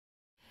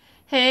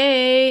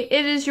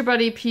it is your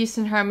buddy Peace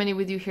and Harmony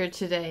with you here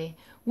today.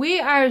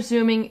 We are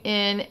zooming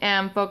in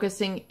and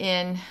focusing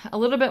in a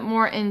little bit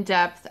more in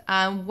depth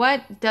on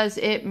what does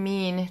it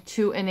mean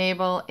to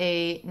enable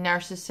a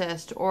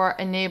narcissist or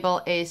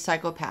enable a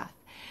psychopath.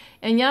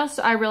 And yes,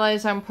 I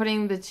realize I'm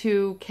putting the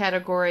two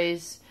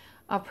categories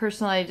of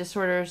personality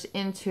disorders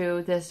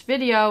into this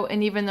video,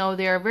 and even though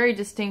they are very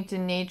distinct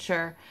in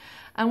nature,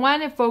 I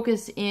want to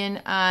focus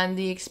in on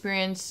the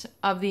experience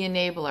of the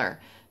enabler.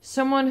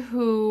 Someone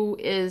who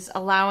is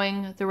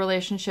allowing the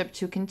relationship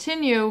to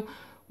continue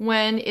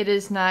when it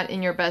is not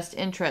in your best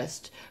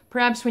interest.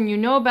 Perhaps when you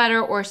know better,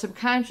 or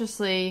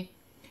subconsciously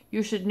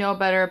you should know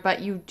better,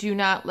 but you do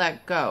not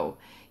let go.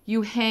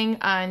 You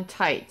hang on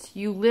tight.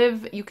 You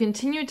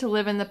continue to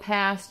live in the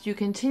past. You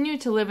continue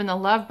to live in the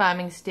love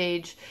bombing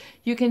stage.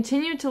 You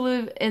continue to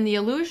live in the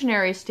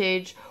illusionary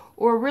stage,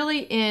 or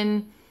really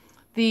in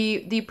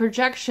the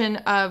projection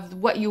of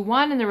what you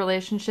want in the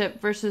relationship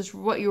versus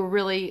what you're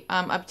really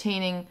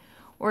obtaining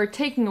or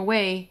taking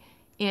away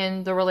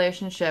in the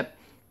relationship.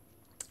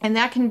 And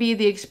that can be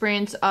the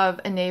experience of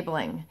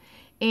enabling.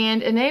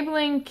 And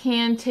enabling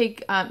can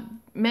take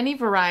many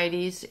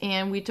varieties,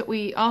 and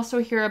we also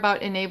hear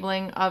about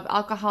enabling of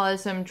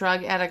alcoholism,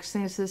 drug addicts,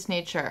 things of this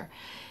nature.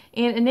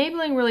 And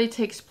enabling really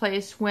takes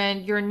place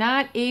when you're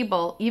not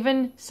able,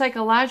 even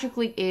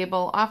psychologically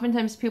able,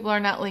 oftentimes people are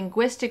not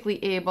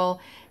linguistically able,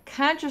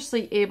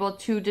 consciously able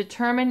to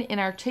determine and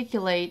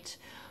articulate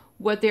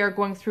what they are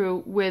going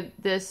through with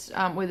this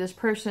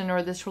person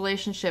or this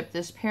relationship,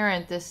 this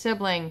parent, this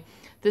sibling,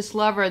 this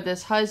lover,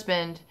 this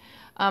husband,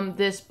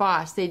 this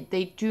boss.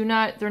 They're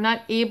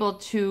not able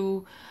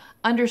to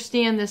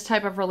understand this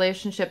type of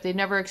relationship. They've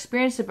never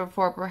experienced it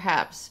before,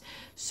 perhaps.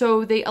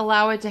 So they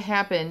allow it to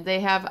happen. They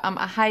have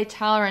a high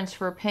tolerance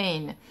for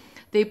pain.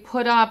 They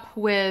put up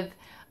with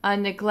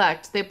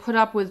neglect. They put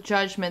up with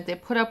judgment. They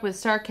put up with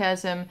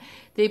sarcasm.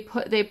 They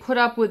put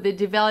up with the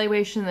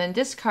devaluation and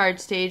discard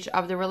stage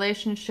of the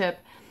relationship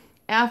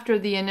after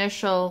the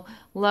initial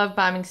love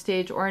bombing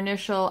stage or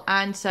initial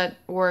onset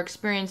or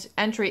experience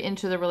entry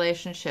into the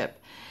relationship.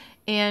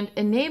 And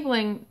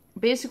enabling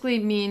basically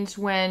means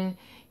when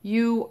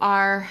you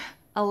are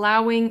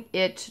allowing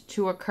it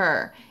to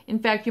occur. In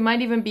fact, you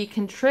might even be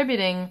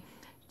contributing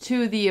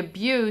to the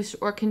abuse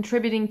or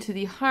contributing to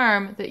the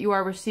harm that you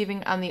are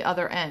receiving on the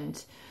other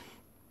end.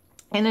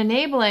 And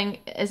enabling,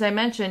 as I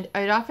mentioned,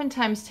 it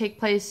oftentimes takes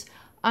place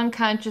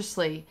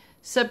unconsciously,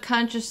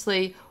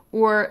 subconsciously,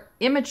 or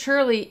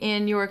immaturely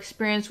in your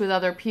experience with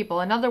other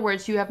people. In other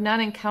words, you have not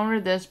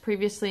encountered this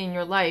previously in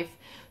your life,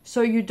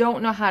 so you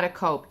don't know how to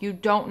cope. You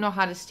don't know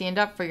how to stand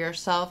up for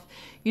yourself.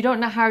 You don't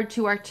know how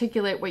to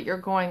articulate what you're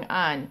going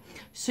on.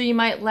 So you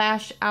might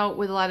lash out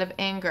with a lot of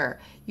anger.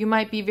 You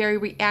might be very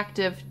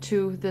reactive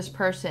to this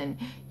person.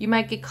 You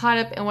might get caught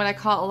up in what I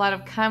call a lot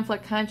of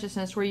conflict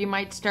consciousness, where you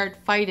might start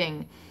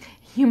fighting.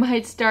 You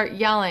might start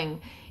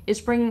yelling.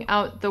 It's bringing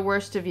out the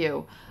worst of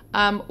you.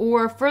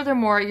 Or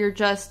furthermore, you're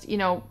just,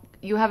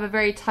 you have a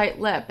very tight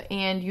lip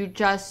and you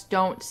just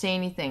don't say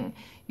anything.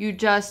 You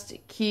just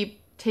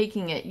keep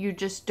taking it. You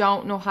just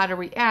don't know how to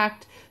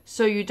react.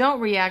 So you don't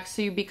react.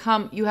 So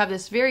you have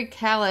this very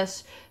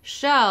callous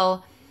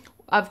shell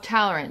of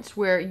tolerance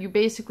where you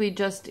basically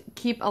just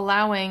keep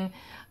allowing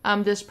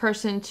this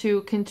person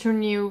to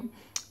continue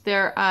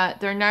their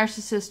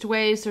narcissist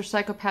ways, their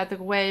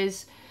psychopathic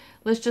ways.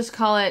 Let's just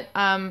call it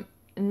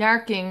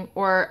narking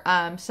or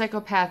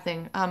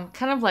psychopathing,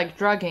 kind of like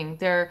drugging.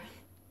 They're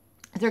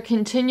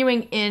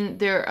continuing in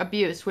their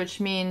abuse,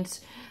 which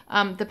means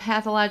the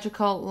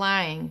pathological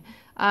lying,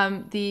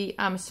 the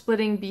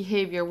splitting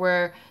behavior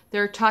where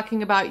they're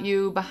talking about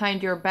you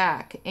behind your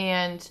back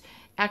and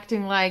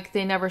acting like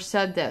they never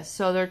said this.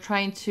 So they're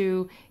trying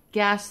to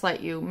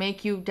gaslight you,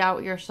 make you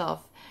doubt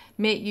yourself,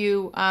 make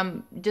you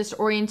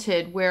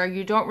disoriented, where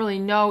you don't really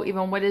know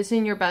even what is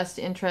in your best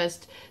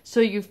interest. So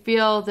you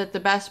feel that the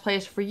best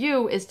place for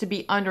you is to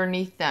be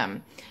underneath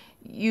them.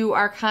 You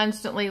are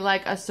constantly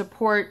like a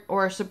support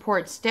or a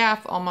support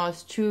staff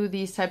almost to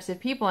these types of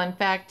people. In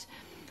fact,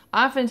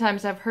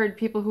 oftentimes I've heard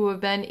people who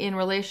have been in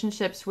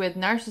relationships with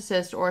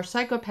narcissists or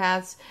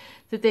psychopaths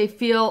that they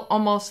feel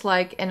almost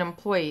like an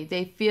employee.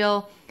 They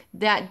feel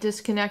that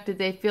disconnected.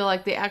 They feel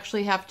like they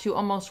actually have to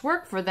almost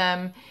work for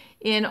them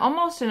in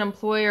almost an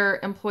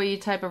employer-employee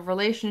type of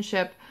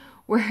relationship,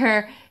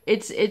 where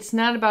it's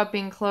not about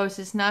being close.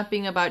 It's not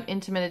being about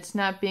intimate. It's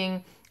not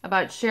being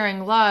about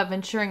sharing love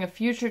and sharing a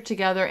future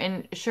together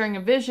and sharing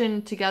a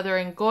vision together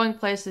and going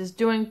places,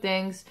 doing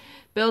things,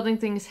 building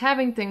things,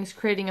 having things,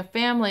 creating a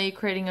family,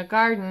 creating a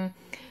garden,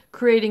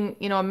 creating,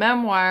 a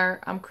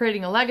memoir,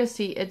 creating a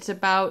legacy. It's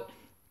about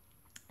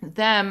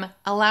them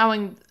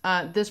allowing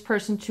this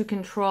person to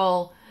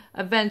control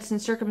events and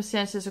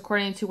circumstances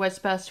according to what's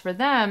best for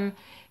them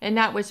and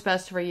not what's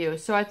best for you.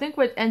 So I think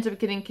what ends up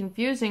getting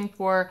confusing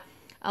for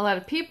a lot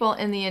of people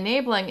in the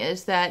enabling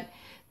is that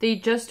they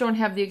just don't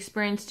have the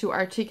experience to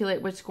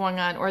articulate what's going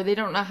on, or they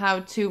don't know how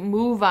to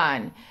move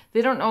on.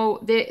 They don't know,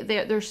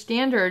 their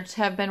standards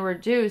have been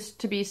reduced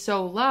to be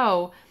so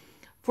low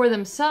for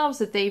themselves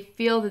that they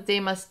feel that they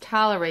must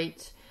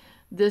tolerate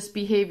this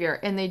behavior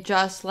and they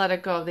just let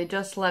it go. They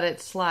just let it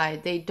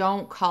slide. They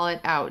don't call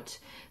it out.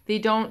 They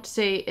don't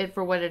say it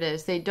for what it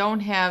is. They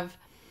don't have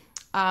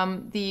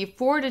the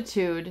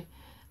fortitude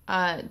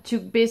to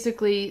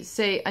basically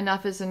say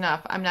enough is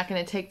enough. I'm not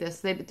going to take this.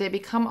 They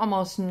become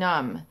almost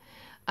numb.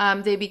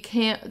 They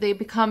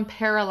become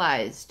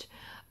paralyzed,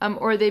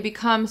 or they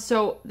become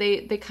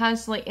they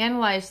constantly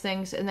analyze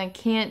things and then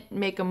can't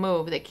make a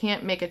move. They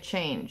can't make a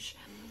change.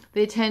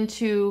 They tend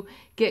to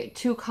get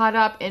too caught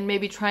up in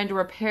maybe trying to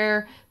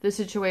repair the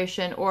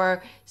situation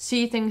or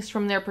see things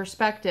from their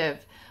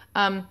perspective.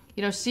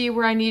 See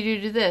where I need you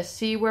to do this,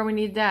 see where we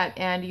need that,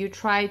 and you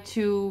try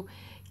to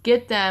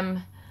get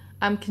them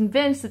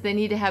convinced that they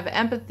need to have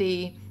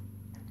empathy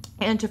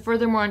and to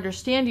furthermore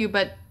understand you.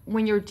 But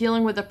when you're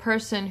dealing with a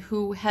person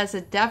who has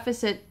a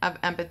deficit of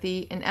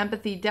empathy, an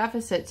empathy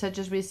deficit, such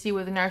as we see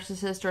with a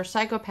narcissist or a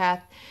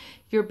psychopath,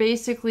 you're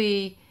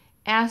basically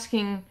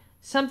asking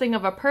something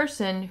of a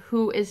person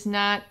who is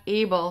not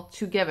able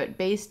to give it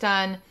based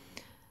on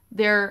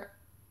their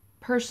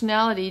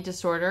personality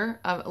disorder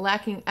of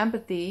lacking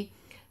empathy.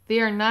 They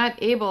are not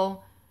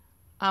able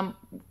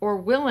or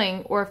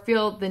willing or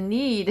feel the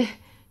need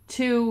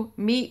to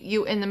meet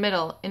you in the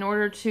middle in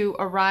order to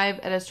arrive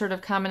at a sort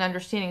of common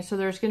understanding. So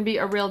there's going to be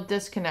a real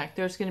disconnect.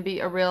 There's going to be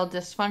a real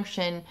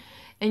dysfunction,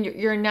 and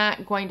you're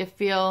not going to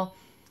feel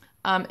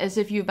as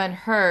if you've been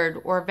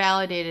heard or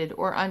validated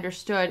or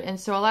understood. And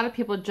so a lot of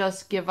people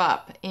just give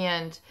up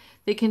and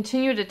they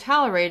continue to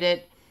tolerate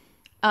it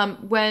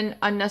when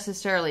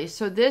unnecessarily.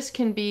 So this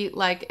can be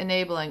like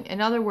enabling. In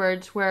other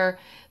words, where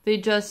they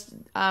just,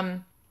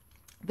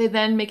 they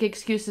then make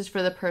excuses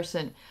for the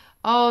person.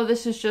 Oh,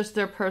 this is just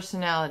their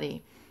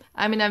personality.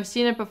 I mean, I've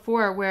seen it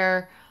before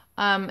where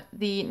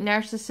the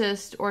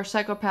narcissist or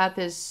psychopath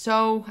is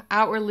so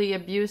outwardly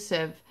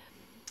abusive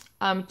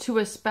to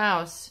a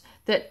spouse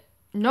that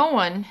no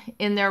one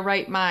in their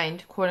right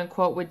mind, quote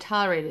unquote, would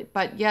tolerate it.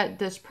 But yet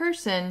this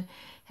person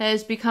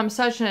has become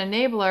such an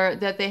enabler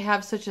that they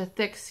have such a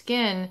thick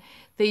skin.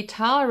 They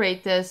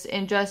tolerate this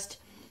and just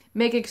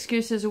make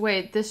excuses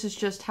away. This is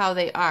just how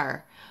they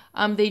are.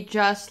 They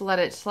just let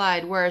it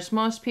slide. Whereas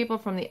most people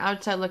from the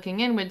outside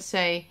looking in would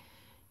say,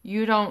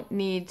 you don't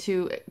need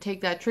to take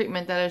that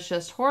treatment. That is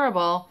just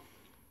horrible.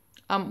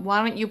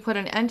 Why don't you put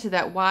an end to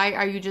that? Why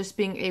are you just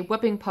being a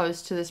whipping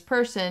post to this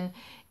person?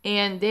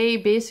 And they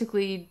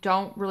basically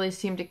don't really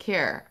seem to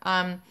care.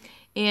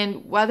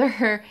 And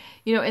whether,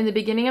 in the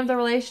beginning of the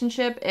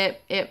relationship,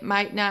 it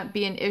might not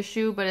be an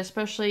issue, but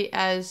especially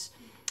as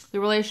the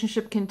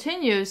relationship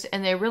continues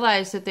and they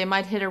realize that they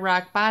might hit a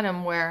rock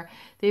bottom where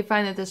they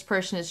find that this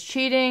person is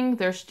cheating,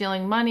 they're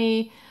stealing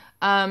money,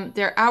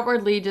 they're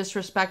outwardly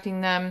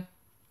disrespecting them,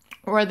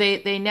 or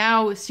they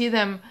now see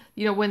them,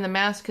 when the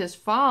mask has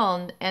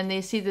fallen and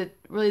they see that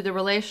really the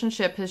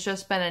relationship has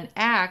just been an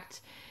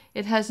act.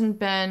 It hasn't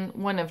been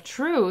one of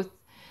truth.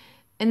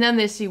 And then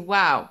they see,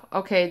 wow,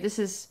 okay, this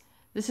is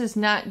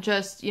not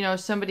just,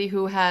 somebody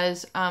who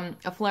has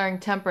a flaring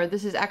temper.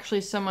 This is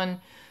actually someone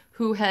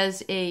who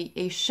has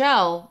a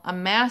shell, a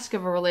mask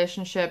of a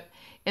relationship,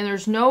 and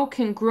there's no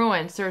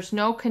congruence. There's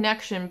no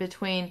connection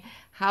between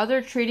how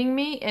they're treating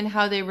me and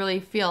how they really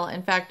feel.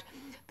 In fact,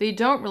 they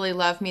don't really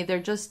love me. They're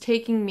just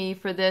taking me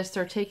for this.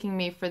 They're taking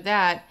me for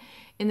that.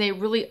 And they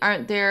really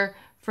aren't there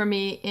for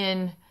me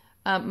in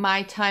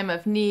my time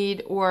of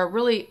need, or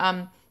really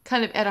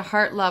kind of at a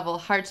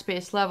heart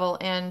space level.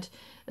 And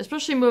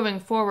especially moving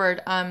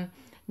forward,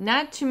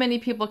 not too many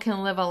people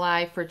can live a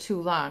lie for too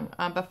long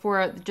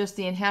before just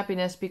the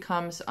unhappiness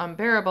becomes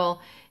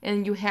unbearable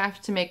and you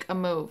have to make a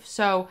move.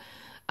 So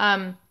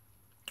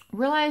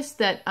realize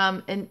that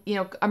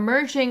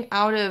emerging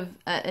out of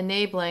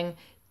enabling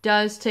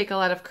does take a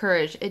lot of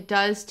courage. It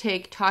does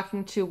take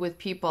talking with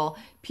people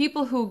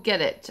who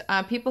get it,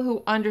 people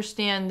who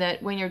understand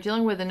that when you're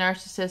dealing with a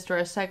narcissist or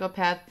a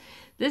psychopath,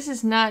 this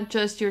is not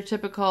just your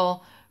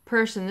typical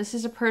person. This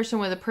is a person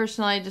with a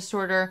personality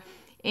disorder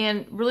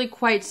and really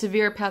quite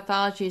severe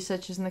pathology,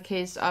 such as in the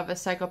case of a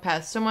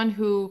psychopath, someone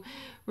who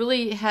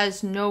really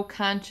has no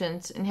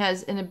conscience and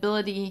has an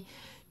ability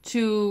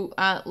to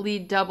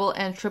lead double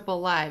and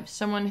triple lives,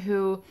 someone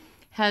who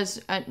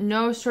has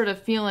no sort of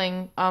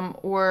feeling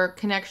or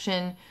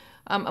connection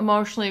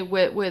emotionally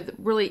with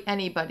really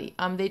anybody.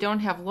 They don't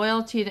have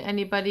loyalty to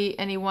anybody,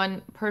 any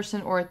one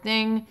person or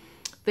thing.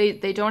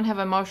 They don't have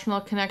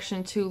emotional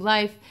connection to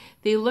life.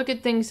 They look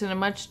at things in a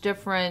much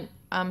different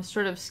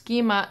sort of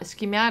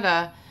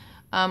schemata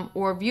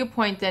or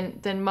viewpoint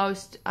than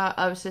most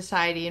of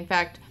society. In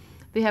fact,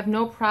 they have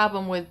no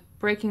problem with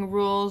breaking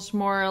rules,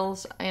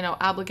 morals,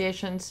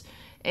 obligations.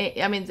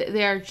 I mean,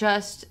 they are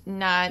just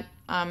not.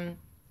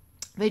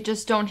 They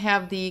just don't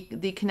have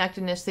the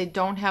connectedness. They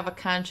don't have a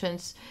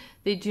conscience.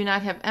 They do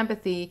not have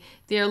empathy.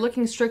 They are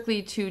looking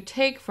strictly to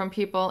take from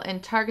people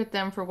and target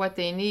them for what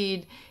they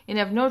need and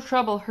have no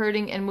trouble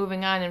hurting and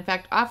moving on. In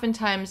fact,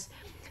 oftentimes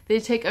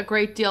they take a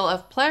great deal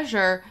of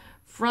pleasure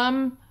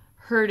from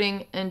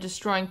hurting and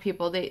destroying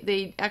people.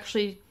 They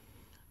actually,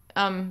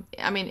 when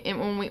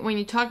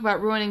you talk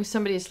about ruining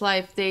somebody's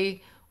life,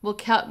 they will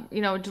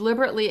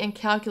deliberately and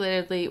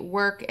calculatedly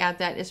work at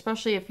that,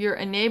 especially if you're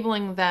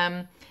enabling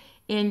them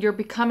and you're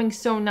becoming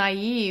so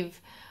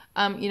naive.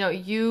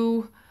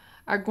 You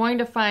are going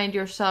to find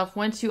yourself,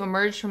 once you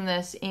emerge from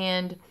this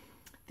and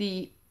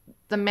the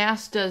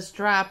mask does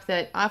drop,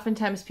 that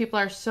oftentimes people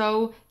are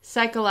so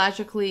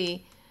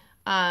psychologically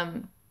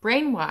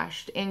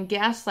brainwashed and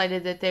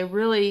gaslighted that they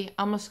really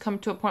almost come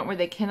to a point where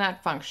they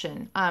cannot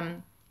function.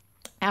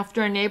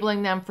 After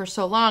enabling them for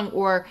so long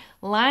or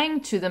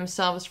lying to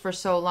themselves for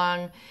so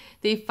long,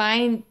 they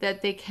find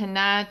that they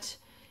cannot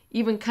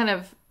even kind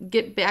of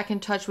get back in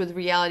touch with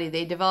reality.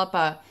 They develop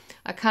a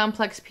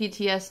complex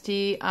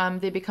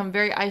PTSD. They become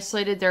very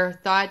isolated. Their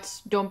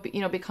thoughts don't,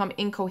 become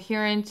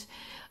incoherent.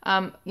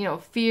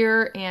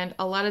 Fear and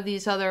a lot of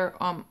these other,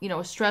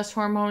 stress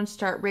hormones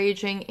start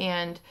raging,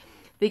 and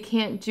they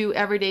can't do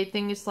everyday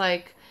things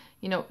like,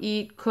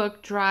 eat,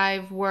 cook,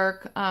 drive,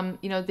 work.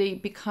 They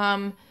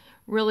become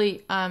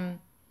really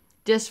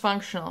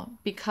dysfunctional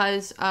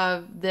because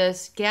of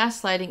this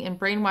gaslighting and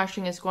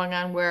brainwashing is going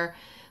on, where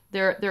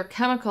their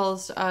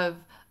chemicals of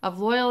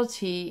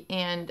loyalty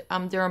and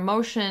their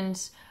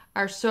emotions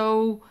are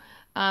so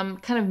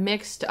kind of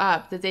mixed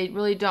up that they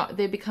really don't,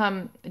 they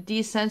become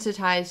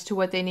desensitized to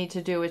what they need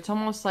to do. It's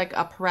almost like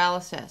a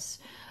paralysis,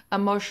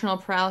 emotional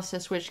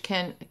paralysis, which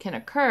can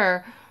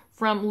occur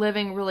from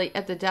living really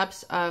at the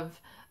depths of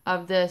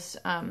this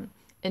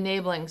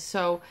enabling.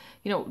 So,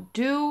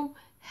 do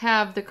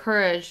have the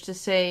courage to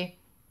say,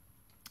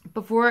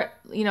 before,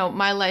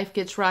 my life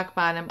gets rock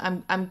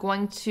bottom, I'm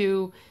going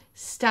to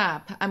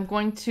stop. I'm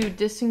going to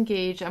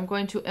disengage. I'm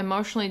going to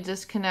emotionally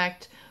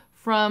disconnect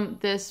from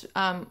this,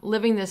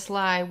 living this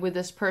lie with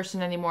this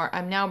person anymore.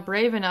 I'm now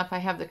brave enough. I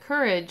have the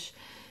courage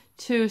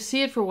to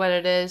see it for what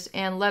it is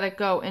and let it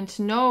go, and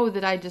to know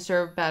that I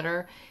deserve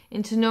better,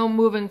 and to know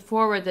moving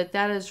forward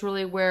that is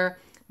really where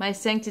my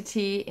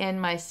sanctity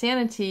and my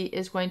sanity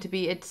is going to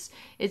be.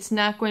 It's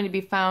not going to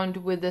be found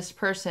with this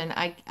person.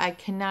 I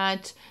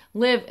cannot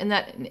live in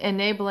that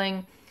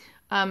enabling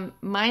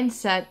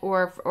mindset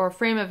or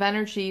frame of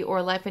energy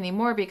or life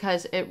anymore,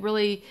 because it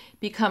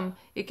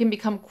can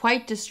become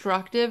quite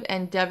destructive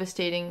and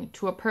devastating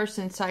to a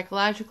person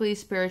psychologically,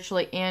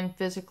 spiritually, and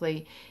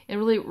physically, and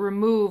really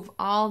remove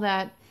all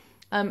that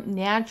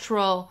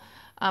natural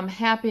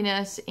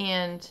happiness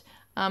and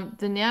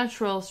the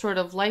natural sort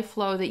of life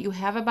flow that you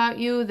have about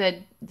you,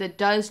 that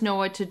does know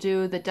what to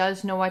do, that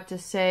does know what to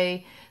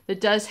say, that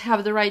does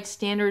have the right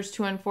standards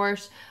to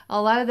enforce.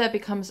 A lot of that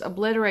becomes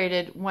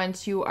obliterated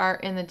once you are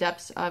in the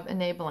depths of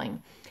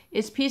enabling.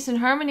 It's peace and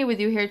harmony with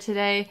you here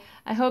today.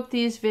 I hope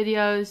these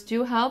videos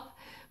do help.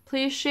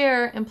 Please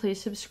share and please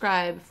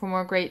subscribe for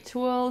more great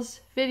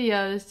tools,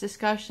 videos,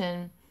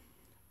 discussion,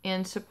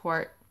 and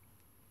support.